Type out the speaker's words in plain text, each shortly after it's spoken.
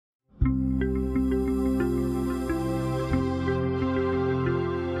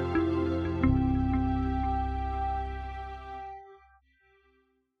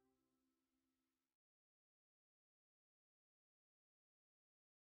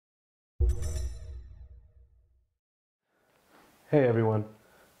Hey everyone,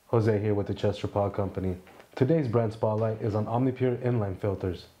 Jose here with the Chester Pod Company. Today's brand spotlight is on Omnipure Inline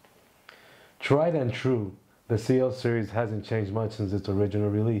filters. Tried and true, the CL series hasn't changed much since its original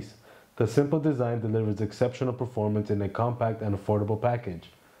release. The simple design delivers exceptional performance in a compact and affordable package.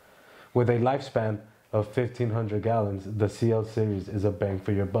 With a lifespan of 1,500 gallons, the CL series is a bang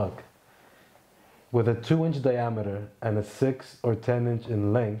for your buck. With a 2-inch diameter and a 6 or 10 inch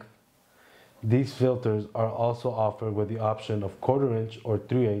in length, these filters are also offered with the option of 1/4 inch or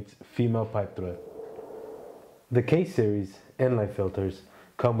 3/8 female pipe thread. The K-Series inline filters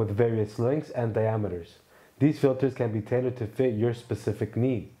come with various lengths and diameters. These filters can be tailored to fit your specific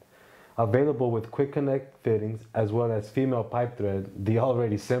need. Available with quick connect fittings as well as female pipe thread, the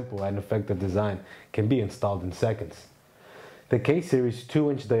already simple and effective design can be installed in seconds. The K-Series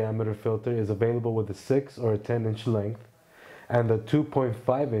 2-inch diameter filter is available with a 6 or a 10 inch length, and the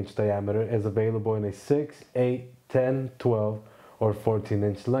 2.5 inch diameter is available in a 6, 8, 10, 12, or 14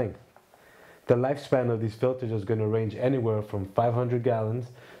 inch length. The lifespan of these filters is going to range anywhere from 500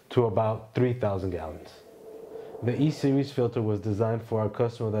 gallons to about 3,000 gallons. The E-Series filter was designed for our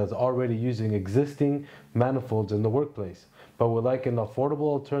customer that is already using existing manifolds in the workplace, but would like an affordable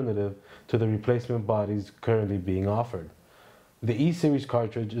alternative to the replacement bodies currently being offered. The E-Series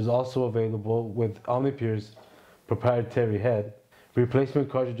cartridge is also available with Omnipure's proprietary head. Replacement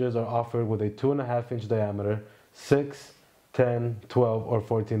cartridges are offered with a 2.5 inch diameter, 6, 10, 12, or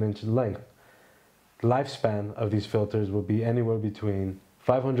 14 inch length. Lifespan of these filters will be anywhere between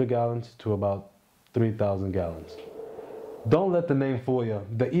 500 gallons to about 3,000 gallons. Don't let the name fool you.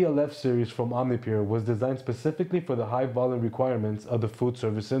 The ELF series from Omnipure was designed specifically for the high volume requirements of the food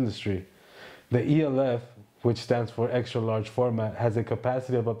service industry. The ELF, which stands for extra large format, has a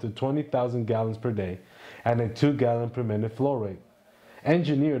capacity of up to 20,000 gallons per day and a 2 gallon per minute flow rate.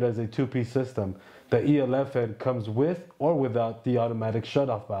 Engineered as a 2-piece system, the ELF head comes with or without the automatic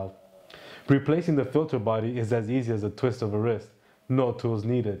shutoff valve. Replacing the filter body is as easy as a twist of a wrist, no tools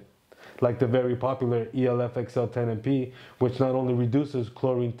needed. Like the very popular ELF XL10MP, which not only reduces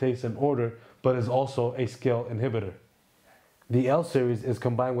chlorine taste and odor, but is also a scale inhibitor. The L series is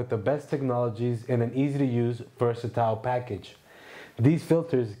combined with the best technologies in an easy-to-use, versatile package. These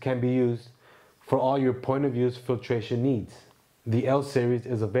filters can be used for all your point-of-use filtration needs. The L series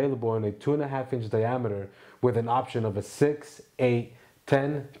is available in a 2.5 inch diameter with an option of a 6, 8,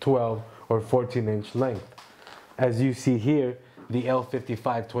 10, 12, or 14 inch length. As you see here, the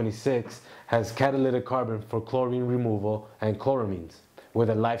L5526 has catalytic carbon for chlorine removal and chloramines with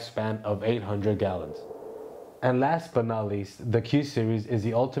a lifespan of 800 gallons. And last but not least, the Q series is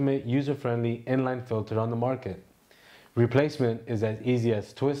the ultimate user-friendly inline filter on the market. Replacement is as easy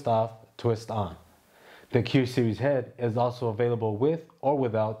as twist off, twist on. The Q series head is also available with or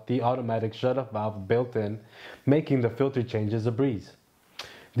without the automatic shutoff valve built in, making the filter changes a breeze.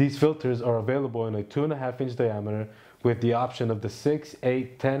 These filters are available in a 2.5 inch diameter with the option of the 6,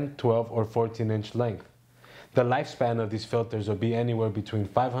 8, 10, 12, or 14 inch length. The lifespan of these filters will be anywhere between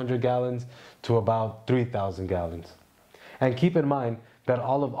 500 gallons to about 3,000 gallons. And keep in mind that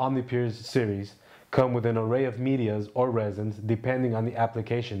all of Omnipure's series come with an array of medias or resins depending on the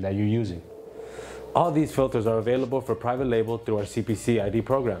application that you're using. All these filters are available for private label through our CPC ID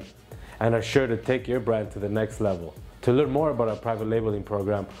program and are sure to take your brand to the next level. To learn more about our private labeling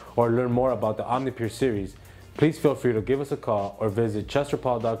program or learn more about the Omnipure series, please feel free to give us a call or visit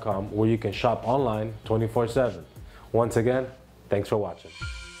chesterpaul.com where you can shop online 24/7. Once again, thanks for watching.